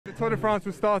The Tour de France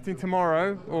was starting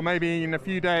tomorrow, or maybe in a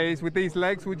few days. With these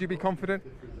legs, would you be confident?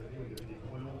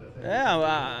 Yeah,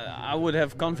 I would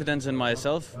have confidence in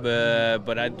myself,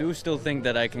 but I do still think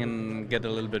that I can get a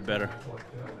little bit better.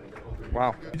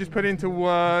 Wow. You just put into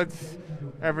words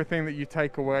everything that you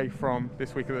take away from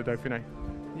this week at the Dauphine.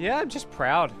 Yeah, I'm just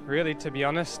proud, really, to be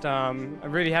honest. I'm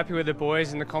really happy with the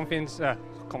boys and the confidence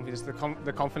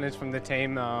from the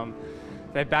team.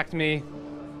 They backed me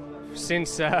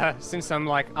since I'm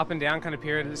like up and down kind of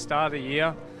period at the start of the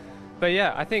year. But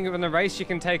yeah, I think in the race you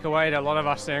can take away that a lot of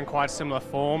us are in quite similar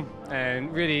form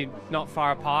and really not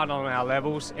far apart on our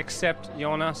levels, except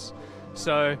Jonas.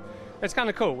 So it's kind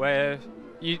of cool where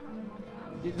it's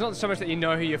not so much that you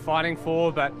know who you're fighting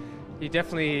for, but you're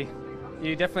definitely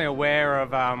aware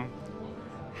of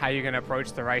how you're going to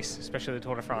approach the race, especially the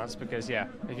Tour de France. Because yeah,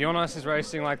 if Jonas is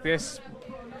racing like this,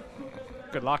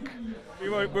 good luck. We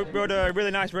rode a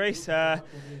really nice race.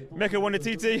 Mika won the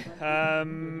TT,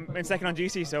 in second on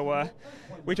GC, so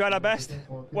we tried our best.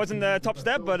 Wasn't the top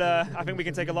step, but I think we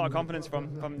can take a lot of confidence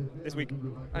from this week.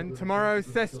 And tomorrow,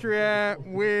 Sestriere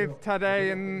with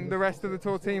Tadej and the rest of the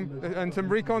Tour team, and some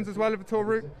recons as well of the Tour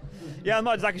route? Yeah, I'm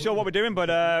not exactly sure what we're doing,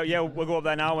 but yeah, we'll go up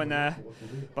there now, and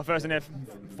but first in 4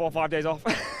 or 5 days off.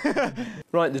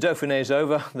 Right, the Dauphiné is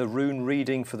over. The rune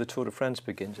reading for the Tour de France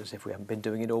begins, as if we haven't been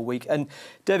doing it all week. And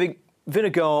David,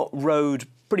 Vingegaard rode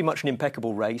pretty much an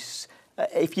impeccable race.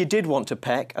 If you did want to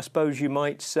peck, I suppose you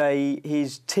might say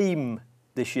his team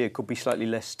this year could be slightly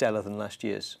less stellar than last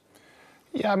year's.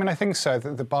 Yeah, I mean, I think so.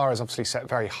 The bar is obviously set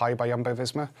very high by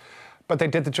Jumbo-Visma, but they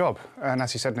did the job. And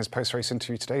as he said in his post-race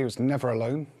interview today, he was never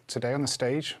alone today on the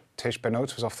stage. Tish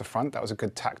Benoot was off the front. That was a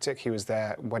good tactic. He was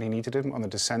there when he needed him on the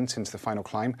descent into the final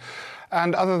climb.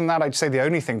 And other than that, I'd say the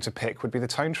only thing to pick would be the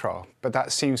time trial. But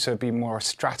that seems to be more a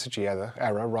strategy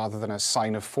error rather than a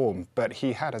sign of form. But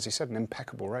he had, as he said, an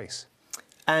impeccable race.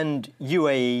 And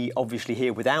UAE obviously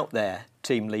here without their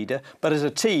team leader, but as a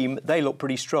team, they look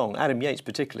pretty strong, Adam Yates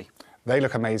particularly. They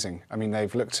look amazing. I mean,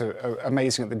 they've looked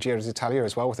amazing at the Giro d'Italia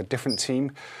as well with a different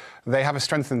team. They have a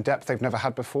strength and depth they've never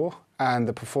had before, and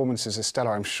the performances are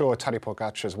stellar. I'm sure Tadej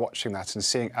Pogačar is watching that and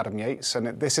seeing Adam Yates.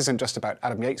 And this isn't just about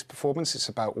Adam Yates' performance, it's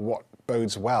about what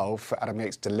bodes well for Adam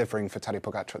Yates delivering for Tadej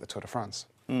Pogačar at the Tour de France.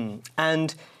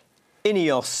 And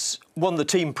Ineos won the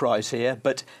team prize here,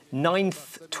 but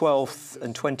 9th, 12th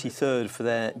and 23rd for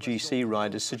their GC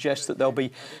riders suggests that they'll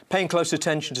be paying close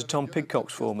attention to Tom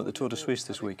Pidcock's form at the Tour de Suisse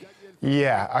this week.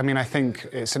 Yeah, I mean, I think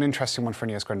it's an interesting one for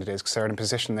Ineos Grenadiers because they're in a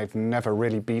position they've never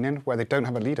really been in, where they don't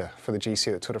have a leader for the GC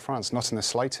at the Tour de France, not in the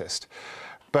slightest.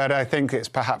 But I think it's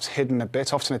perhaps hidden a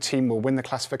bit. Often a team will win the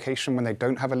classification when they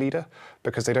don't have a leader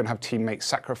because they don't have teammates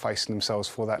sacrificing themselves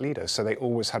for that leader. So they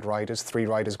always had riders, 3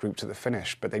 riders grouped at the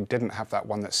finish, but they didn't have that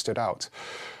one that stood out.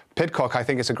 Pidcock, I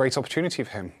think it's a great opportunity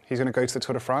for him. He's going to go to the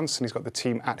Tour de France and he's got the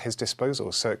team at his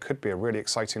disposal. So it could be a really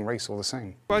exciting race all the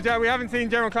same. Well, Joe, we haven't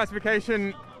seen general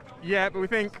classification yet, but we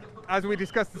think, as we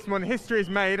discussed this morning, history is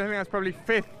made. I think that's probably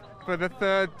 5th for the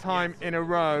 3rd time in a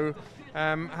row.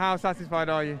 How satisfied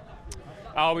are you?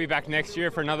 I'll be back next year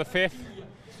for another 5th.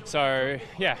 So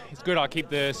yeah, it's good. I'll keep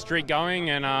the streak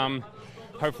going and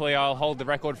hopefully I'll hold the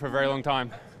record for a very long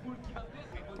time.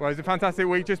 Well, it's a fantastic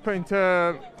week. Just put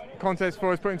into context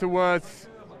for us, put into words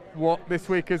what this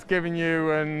week has given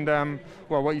you and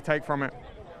well, what you take from it.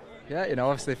 Yeah, you know,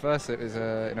 obviously first it was,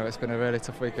 you know, it's been a really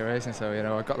tough week of racing, so, you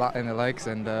know, I got that in the legs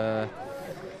and,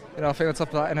 you know, I think on top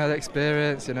of that, you know, the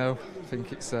experience, you know, I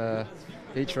think it's,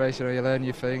 each race, you know, you learn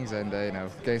new things and, you know,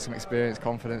 gain some experience,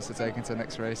 confidence to take into the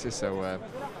next races, so, you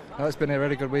know, it's been a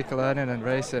really good week of learning and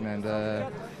racing and,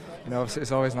 you know, obviously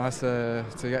it's always nice to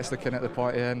get stuck in at the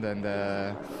pointy end and,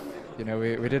 you know,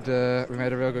 we made a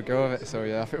real good go of it, so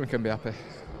yeah, I think we can be happy.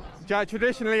 Jack,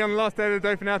 traditionally on the last day of the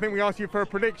Dauphiné, I think we asked you for a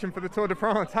prediction for the Tour de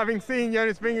France. Having seen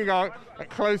Jonas Vingegaard at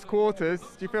close quarters,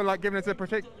 do you feel like giving us a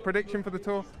prediction for the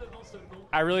Tour?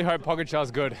 I really hope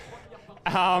Pogačar's good.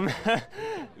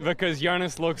 Because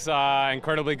Jonas looks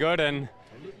incredibly good and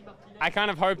I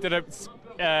kind of hope that it's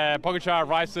Pogačar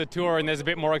arrives to the Tour and there's a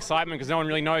bit more excitement because no one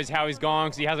really knows how he's gone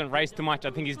because he hasn't raced too much. I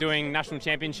think he's doing national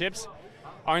championships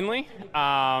only.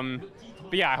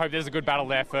 But yeah, I hope there's a good battle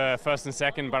there for 1st and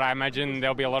 2nd, but I imagine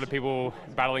there'll be a lot of people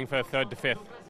battling for 3rd to 5th.